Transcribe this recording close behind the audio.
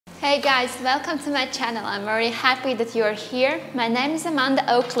Hey guys, welcome to my channel. I'm very happy that you're here. My name is Amanda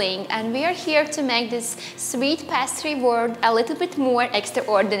Oakling and we are here to make this sweet pastry world a little bit more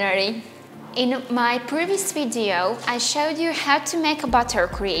extraordinary. In my previous video, I showed you how to make a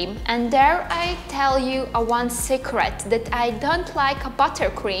buttercream, and there I tell you one secret, that I don't like a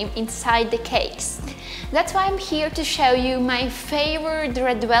buttercream inside the cakes. That's why I'm here to show you my favorite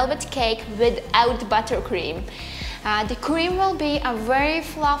red velvet cake without buttercream. The cream will be a very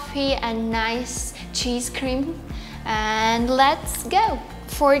fluffy and nice cheese cream, and let's go!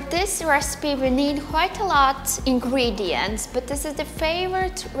 For this recipe we need quite a lot of ingredients, but this is the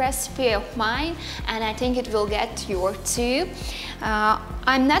favorite recipe of mine and I think it will get yours too.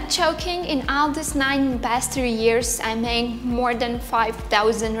 I'm not joking, in all these 9 pastry years I made more than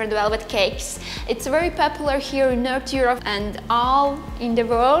 5,000 red velvet cakes. It's very popular here in North Europe and all in the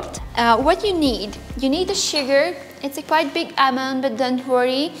world. What you need the sugar. It's a quite big amount, but don't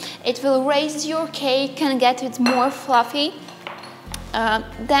worry, it will raise your cake and get it more fluffy.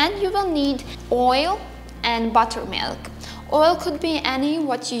 Then you will need oil and buttermilk. Oil could be any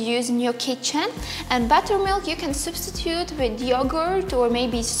what you use in your kitchen, and buttermilk you can substitute with yogurt or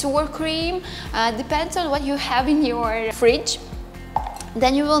maybe sour cream, depends on what you have in your fridge.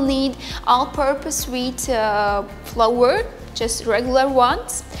 Then you will need all-purpose wheat flour, just regular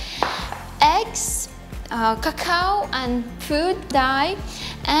ones, eggs, cacao and food dye,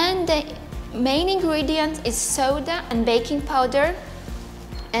 and the main ingredient is soda and baking powder,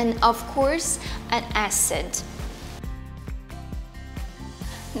 and of course an acid.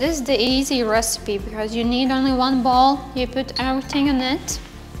 This is the easy recipe because you need only one bowl, you put everything in it,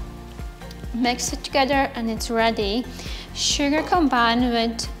 mix it together and it's ready. Sugar combined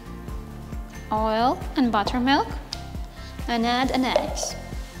with oil and buttermilk, and add an egg.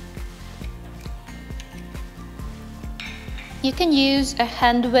 You can use a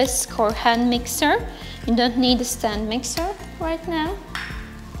hand whisk or hand mixer. You don't need a stand mixer right now.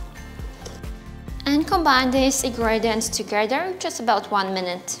 And combine these ingredients together just about 1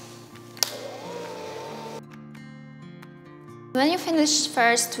 minute. When you finish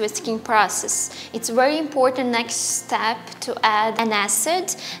first whisking process, it's very important next step to add an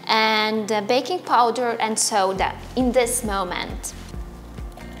acid and baking powder and soda in this moment.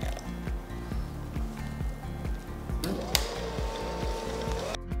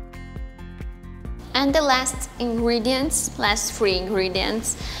 And the last last 3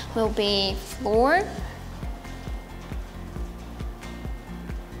 ingredients will be flour,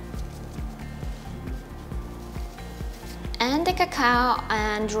 and the cacao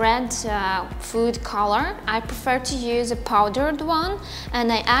and red food color. I prefer to use a powdered one,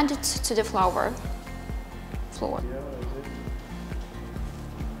 and I add it to the flour.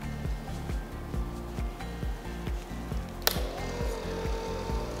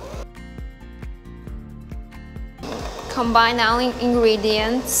 Combine all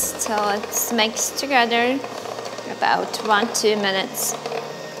ingredients till it's mixed together, about 1–2 minutes.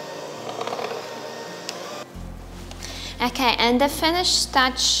 Okay, and the finished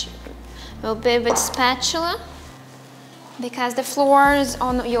touch will be with spatula, because the flour is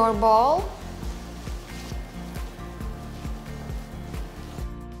on your bowl.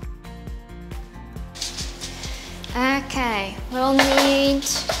 Okay, we'll need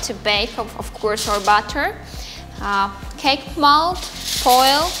to bake, of course, our butter. Cake mold,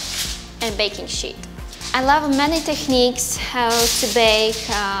 foil and baking sheet. I love many techniques how to bake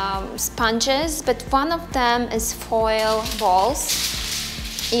sponges, but one of them is foil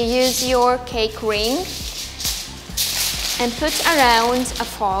balls. You use your cake ring and put around a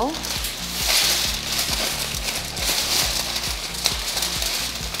foil.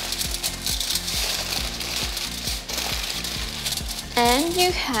 And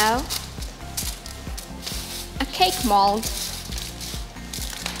you have cake mold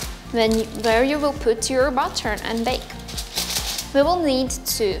where you will put your butter and bake. We will need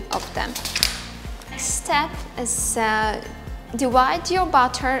 2 of them. Next step is divide your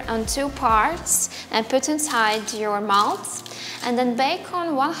butter on 2 parts and put inside your mold, and then bake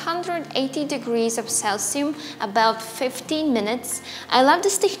on 180 degrees of Celsius about 15 minutes. I love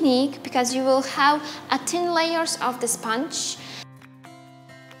this technique because you will have a thin layers of the sponge.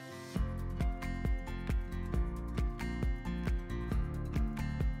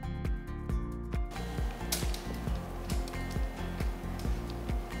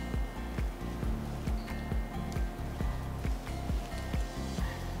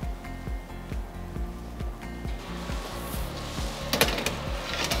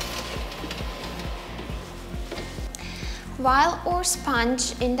 While our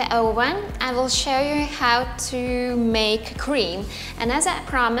sponge in the oven, I will show you how to make cream. And as I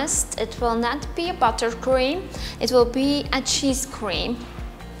promised, it will not be a buttercream, it will be a cheese cream.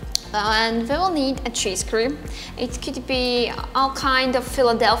 And we will need a cheese cream. It could be all kind of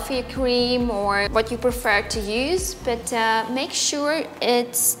Philadelphia cream or what you prefer to use, but make sure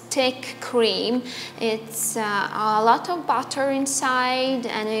it's thick cream. It's a lot of butter inside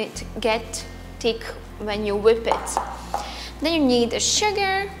and it gets thick when you whip it. Then you need a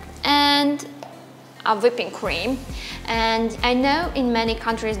sugar and a whipping cream. And I know in many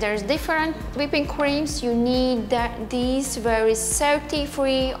countries there's different whipping creams. You need these where is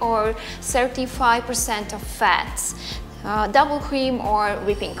 33 or 35% of fats, double cream or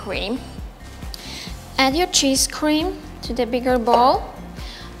whipping cream. Add your cheese cream to the bigger bowl.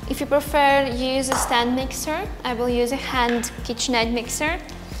 If you prefer, use a stand mixer. I will use a hand KitchenAid mixer.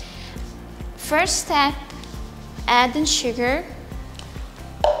 First step, add in sugar.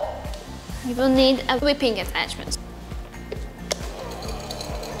 You will need a whipping attachment.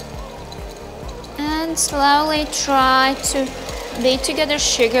 And slowly try to beat together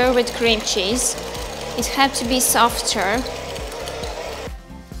sugar with cream cheese. It has to be softer.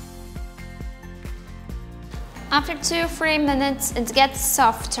 After 2 or 3 minutes it gets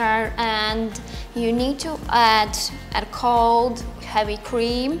softer and you need to add a cold heavy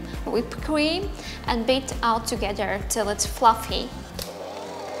cream, whipped cream, and beat all together till it's fluffy.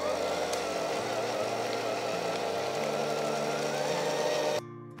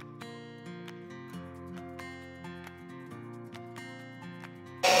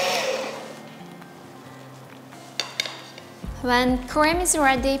 When cream is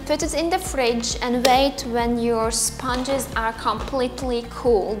ready, put it in the fridge and wait when your sponges are completely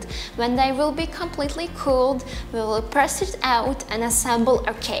cooled. When they will be completely cooled, we will press it out and assemble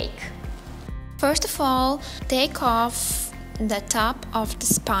a cake. First of all, take off the top of the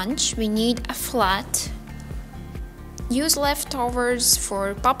sponge. We need a flat. Use leftovers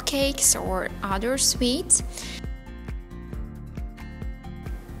for cupcakes or other sweets.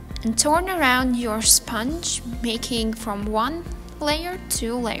 And turn around your sponge, making from 1 layer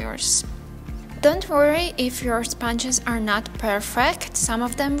 2 layers. Don't worry if your sponges are not perfect. Some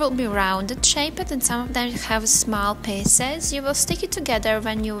of them will be rounded shaped and some of them have small pieces. You will stick it together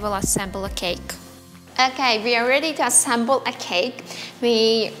when you will assemble a cake. Okay, we are ready to assemble a cake.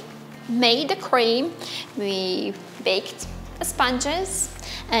 We made the cream, we baked the sponges,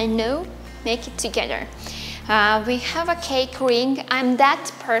 and now make it together. We have a cake ring. I'm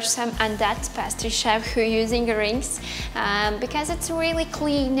that person and that pastry chef who using rings because it's really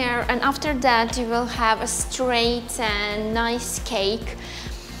cleaner, and after that you will have a straight and nice cake.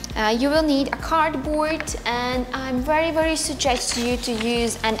 You will need a cardboard, and I'm very suggest you to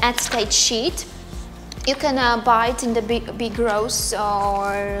use an acetate sheet. You can buy it in the big rows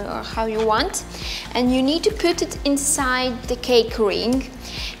or how you want, and you need to put it inside the cake ring.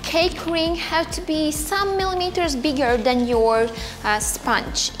 Cake ring have to be some millimeters bigger than your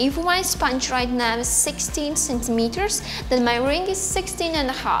sponge. If my sponge right now is 16 centimeters, then my ring is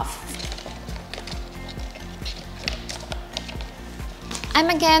 16.5.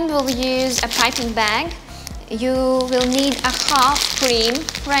 I again will use a piping bag. You will need a half cream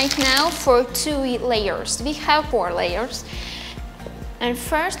right now for 2 layers. We have 4 layers. And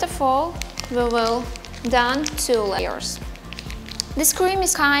first of all, we will done 2 layers. This cream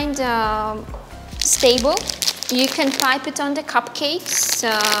is kind of stable. You can pipe it on the cupcakes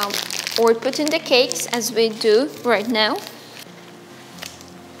or put in the cakes as we do right now.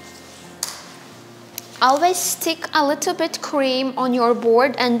 Always stick a little bit cream on your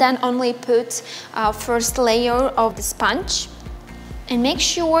board and then only put first layer of the sponge. And make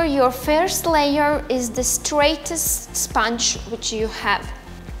sure your first layer is the straightest sponge which you have.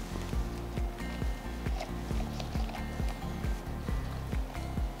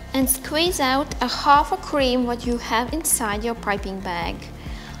 And squeeze out a half a cream what you have inside your piping bag.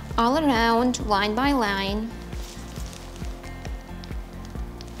 All around, line by line.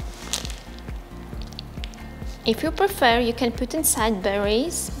 If you prefer, you can put inside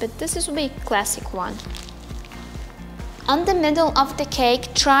berries, but this is a classic one. On the middle of the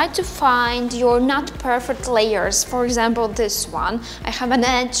cake, try to find your not perfect layers. For example, this one. I have an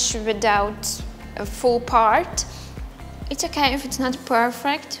edge without a full part. It's okay if it's not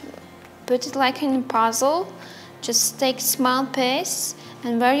perfect. Put it like in a puzzle. Just take small piece,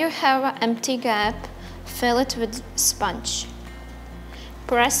 and where you have an empty gap, fill it with sponge.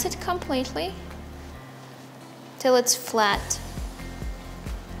 Press it completely till it's flat.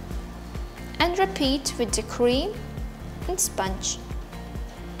 And repeat with the cream and sponge.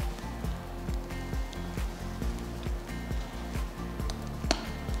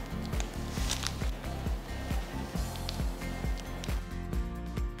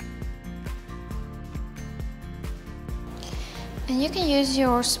 And you can use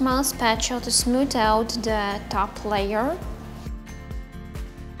your small spatula to smooth out the top layer.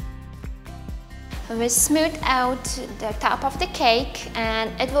 We smooth out the top of the cake,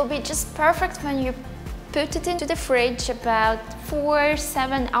 and it will be just perfect when you put it into the fridge about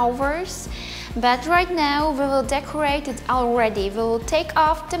 4-7 hours. But right now we will decorate it already. We will take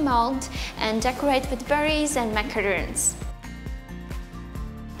off the mold and decorate with berries and macaroons.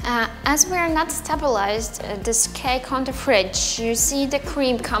 As we are not stabilized this cake on the fridge, you see the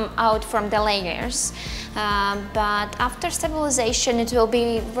cream come out from the layers. But after stabilization it will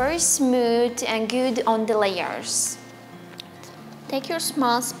be very smooth and good on the layers. Take your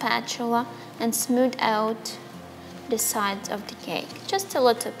small spatula and smooth out the sides of the cake, just a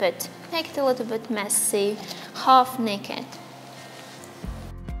little bit. Make it a little bit messy, half naked.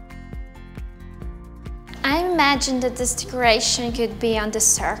 I imagine that this decoration could be on the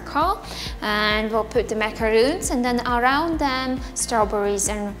circle, and we'll put the macaroons and then around them strawberries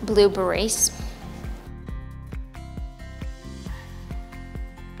and blueberries.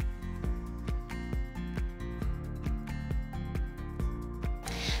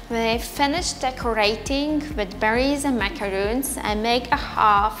 When I finish decorating with berries and macaroons, I make a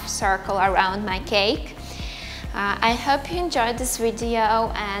half circle around my cake. I hope you enjoyed this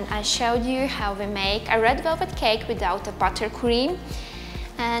video, and I showed you how we make a red velvet cake without a buttercream.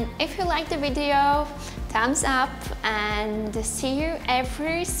 And if you like the video, thumbs up, and see you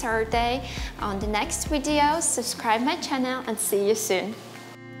every Saturday on the next video. Subscribe my channel and see you soon.